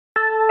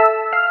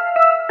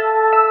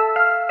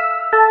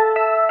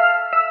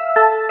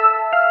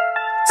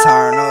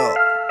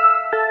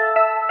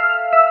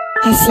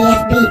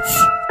SCF Beats.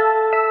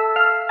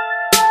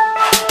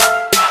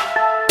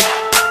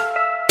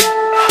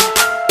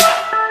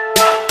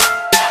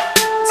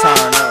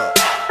 Turn up.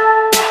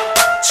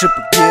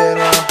 Triple Getem.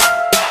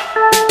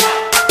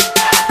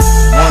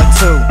 1,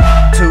 2,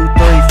 2,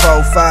 3,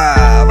 4,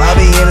 5. I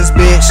be in this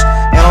bitch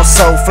and I'm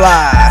so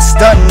fly.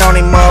 Stunting on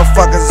these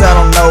motherfuckers, I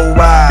don't know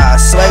why.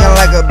 Swaggin'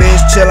 like a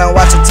bitch, chillin',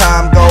 watching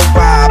time go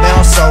by. Man,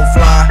 I'm so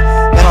fly.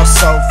 Man, I'm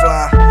so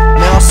fly.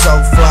 Man, I'm so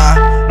fly.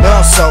 Man,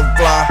 I'm so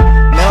fly.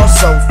 Man, I'm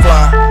so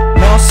fly.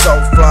 Man, I'm so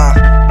fly.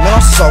 Man,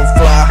 I'm so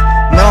fly.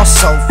 Man, I'm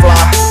so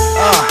fly.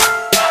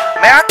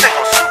 Man, I think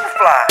I'm super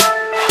fly.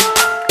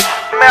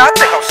 Man, I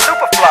think I'm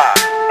super fly.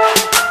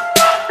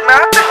 Man,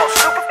 I think I'm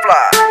super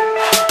fly.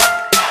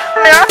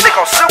 Man, I think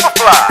I'm super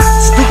fly.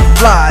 Super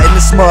fly in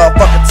this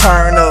motherfucker,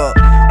 turn up.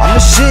 I'm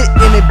the shit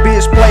in it,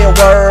 bitch, play a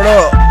word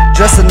up.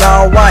 Dressing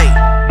all white,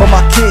 but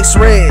my kicks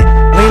red.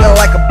 Leaning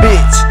like a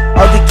bitch,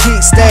 all the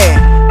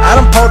kickstand. I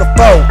done pulled a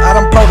 4, I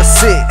done pulled a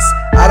 6.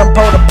 I done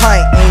pulled a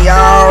pint, and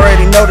y'all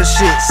already know the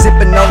shit.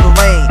 Sipping on the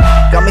rain,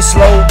 got me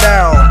slowed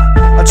down.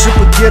 A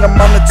triple Getem,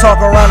 I'm the talk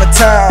around the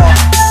town.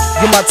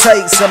 Get my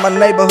takes at my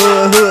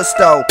neighborhood hood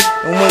store.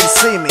 And when you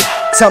see me,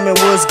 tell me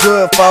what's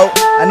good, folk.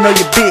 I know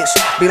your bitch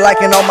be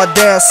liking all my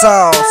damn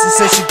songs. She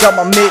said she got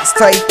my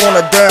mixtape on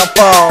her damn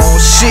phone.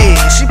 Shit,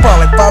 she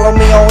probably follow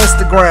me on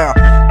Instagram,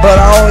 but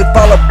I only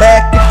follow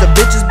back if the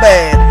bitch is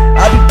bad.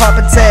 I be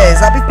popping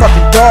tags, I be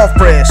fucking dog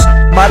fresh.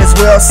 Might as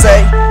well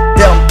say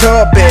that I'm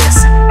the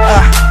best.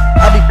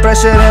 I be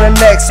fresher than the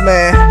next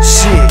man.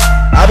 Shit,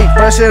 I be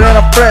fresher than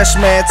a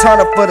freshman. Turn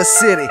up for the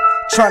city,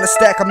 tryna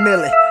stack a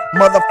milli.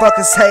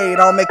 Motherfuckers hate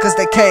on me cause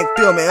they can't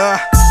feel me, 1,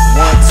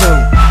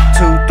 2,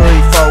 2, 3,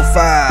 4,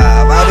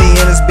 5. I be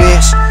in this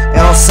bitch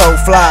and I'm so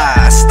fly.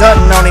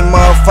 Stunting on these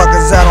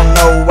motherfuckers, I don't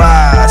know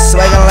why.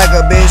 Swaggin' like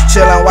a bitch,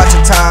 chillin',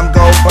 watching time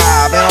go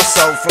by. Man, I'm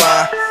so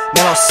fly.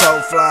 Man, I'm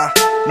so fly.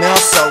 Man, I'm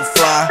so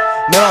fly.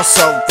 Man, I'm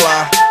so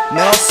fly.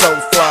 Man, I'm so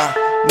fly.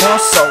 Man, I'm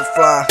so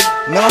fly.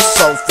 Man, I'm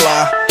so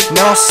fly.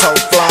 Man, I'm so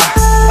fly.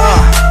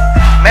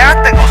 Man, I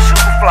think I'm super